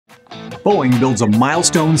Boeing builds a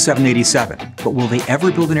milestone 787, but will they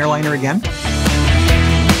ever build an airliner again?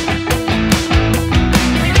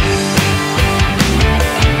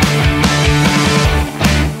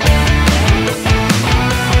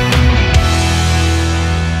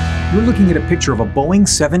 We're looking at a picture of a Boeing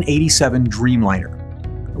 787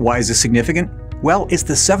 Dreamliner. Why is this significant? Well, it's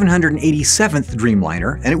the 787th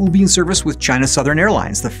Dreamliner, and it will be in service with China Southern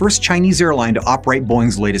Airlines, the first Chinese airline to operate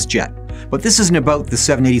Boeing's latest jet. But this isn't about the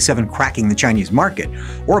 787 cracking the Chinese market,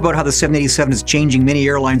 or about how the 787 is changing many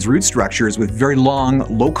airlines' route structures with very long,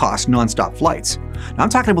 low-cost, non-stop flights. Now I'm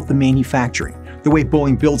talking about the manufacturing, the way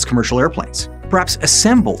Boeing builds commercial airplanes. Perhaps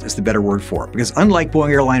assembled is the better word for it, because unlike Boeing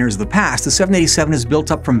airliners of the past, the 787 is built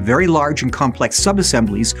up from very large and complex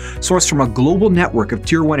sub-assemblies sourced from a global network of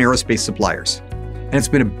Tier 1 aerospace suppliers. And it's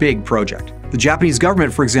been a big project. The Japanese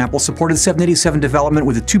government, for example, supported 787 development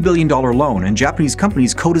with a $2 billion loan, and Japanese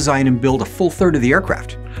companies co-design and build a full third of the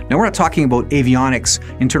aircraft. Now we're not talking about avionics,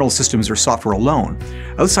 internal systems, or software alone.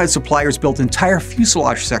 Outside suppliers built entire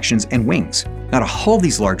fuselage sections and wings. Now to haul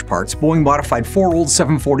these large parts, Boeing modified 4 old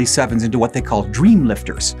 747s into what they call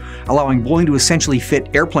Dreamlifters, allowing Boeing to essentially fit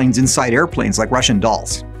airplanes inside airplanes like Russian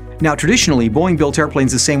dolls. Now traditionally, Boeing built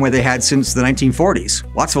airplanes the same way they had since the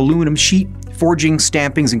 1940s. Lots of aluminum sheet, forging,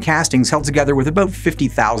 stampings, and castings held together with about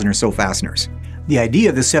 50,000 or so fasteners. The idea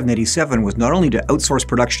of the 787 was not only to outsource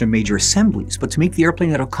production of major assemblies, but to make the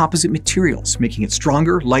airplane out of composite materials, making it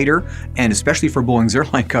stronger, lighter, and especially for Boeing's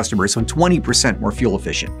airline customers, some 20% more fuel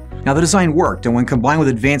efficient. Now the design worked, and when combined with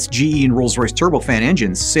advanced GE and Rolls-Royce turbofan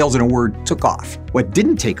engines, sales in a word took off. What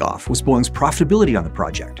didn't take off was Boeing's profitability on the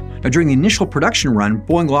project. Now during the initial production run,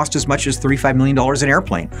 Boeing lost as much as $35 million an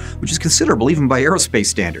airplane, which is considerable even by aerospace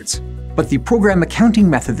standards. But the program accounting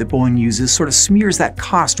method that Boeing uses sort of smears that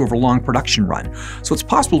cost over a long production run, so it's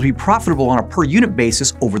possible to be profitable on a per-unit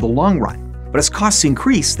basis over the long run. But as costs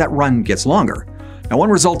increase, that run gets longer. Now one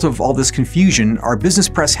result of all this confusion are business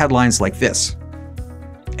press headlines like this.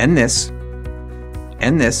 And this.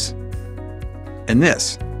 And this. And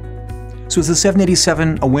this. So is the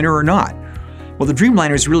 787 a winner or not? Well, the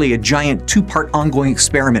Dreamliner is really a giant two-part ongoing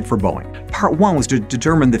experiment for Boeing. Part 1 was to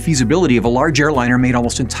determine the feasibility of a large airliner made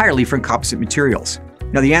almost entirely from composite materials.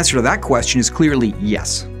 Now the answer to that question is clearly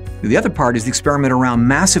yes. The other part is the experiment around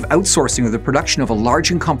massive outsourcing of the production of a large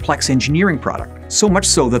and complex engineering product, so much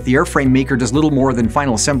so that the airframe maker does little more than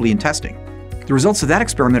final assembly and testing. The results of that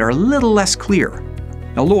experiment are a little less clear.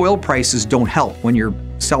 Now low oil prices don't help when you're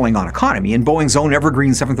selling on economy, and Boeing's own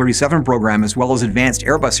evergreen 737 program as well as advanced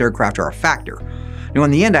Airbus aircraft are a factor. Now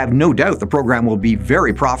in the end, I have no doubt the program will be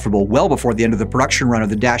very profitable well before the end of the production run of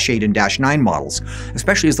the Dash 8 and Dash 9 models,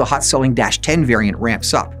 especially as the hot-selling Dash 10 variant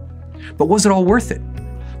ramps up. But was it all worth it?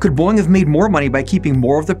 Could Boeing have made more money by keeping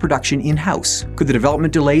more of the production in-house? Could the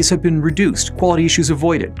development delays have been reduced, quality issues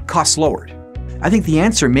avoided, costs lowered? I think the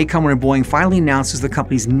answer may come when Boeing finally announces the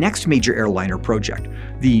company's next major airliner project,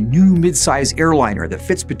 the new mid-size airliner that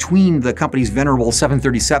fits between the company's venerable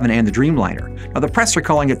 737 and the Dreamliner. Now the press are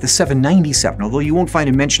calling it the 797, although you won't find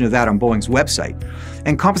a mention of that on Boeing's website.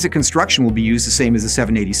 And composite construction will be used the same as the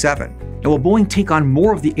 787. Now will Boeing take on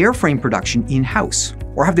more of the airframe production in-house?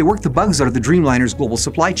 Or have they worked the bugs out of the Dreamliner's global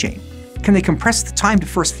supply chain? Can they compress the time to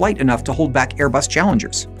first flight enough to hold back Airbus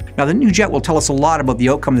Challengers? Now the new jet will tell us a lot about the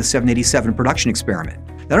outcome of the 787 production experiment.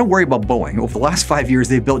 Now don't worry about Boeing. Over the last 5 years,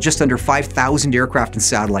 they've built just under 5,000 aircraft and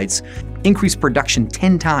satellites, increased production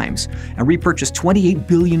 10 times, and repurchased $28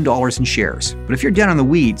 billion in shares. But if you're down in the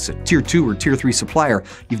weeds, a Tier 2 or Tier 3 supplier,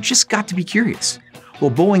 you've just got to be curious.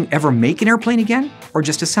 Will Boeing ever make an airplane again, or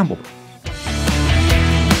just assemble them?